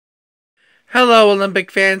Hello,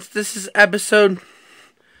 Olympic fans. This is episode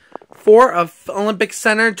 4 of Olympic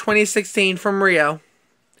Center 2016 from Rio.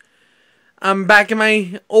 I'm back in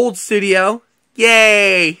my old studio.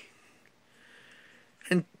 Yay!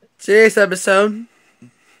 And today's episode,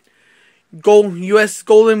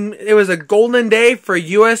 it was a golden day for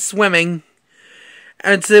U.S. swimming.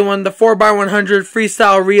 And they won the 4x100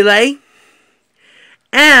 freestyle relay.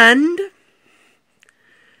 And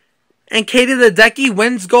Katie Ledecky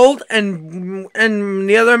wins gold, and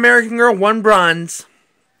the other American girl won bronze.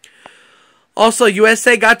 Also,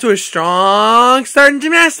 USA got to a strong start in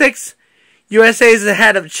gymnastics. USA is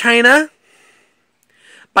ahead of China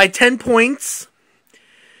by 10 points.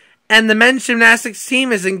 And the men's gymnastics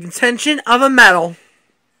team is in contention of a medal.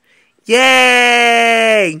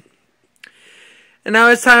 Yay! And now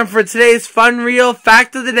it's time for today's fun, real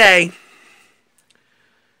fact of the day.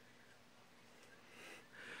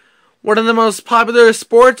 One of the most popular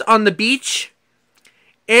sports on the beach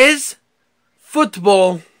is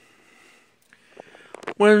football.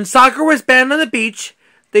 When soccer was banned on the beach,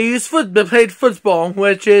 they played football,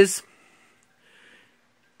 which is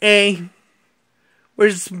sports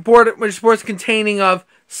containing of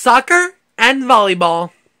soccer and volleyball.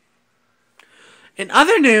 In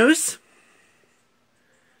other news,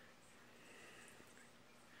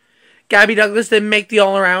 Gabby Douglas didn't make the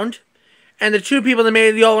all-around. And the two people that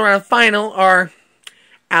made the all-around final are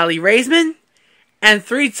Aly Raisman and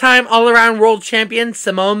 3-time all-around world champion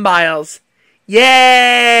Simone Biles.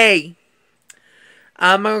 Yay!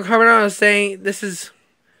 I'm going to come around and say this has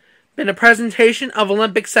been a presentation of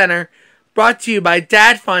Olympic Center, brought to you by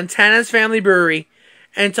Dad Fontana's Family Brewery.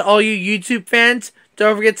 And to all you YouTube fans,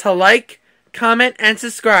 don't forget to like, comment, and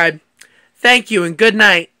subscribe. Thank you and good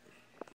night.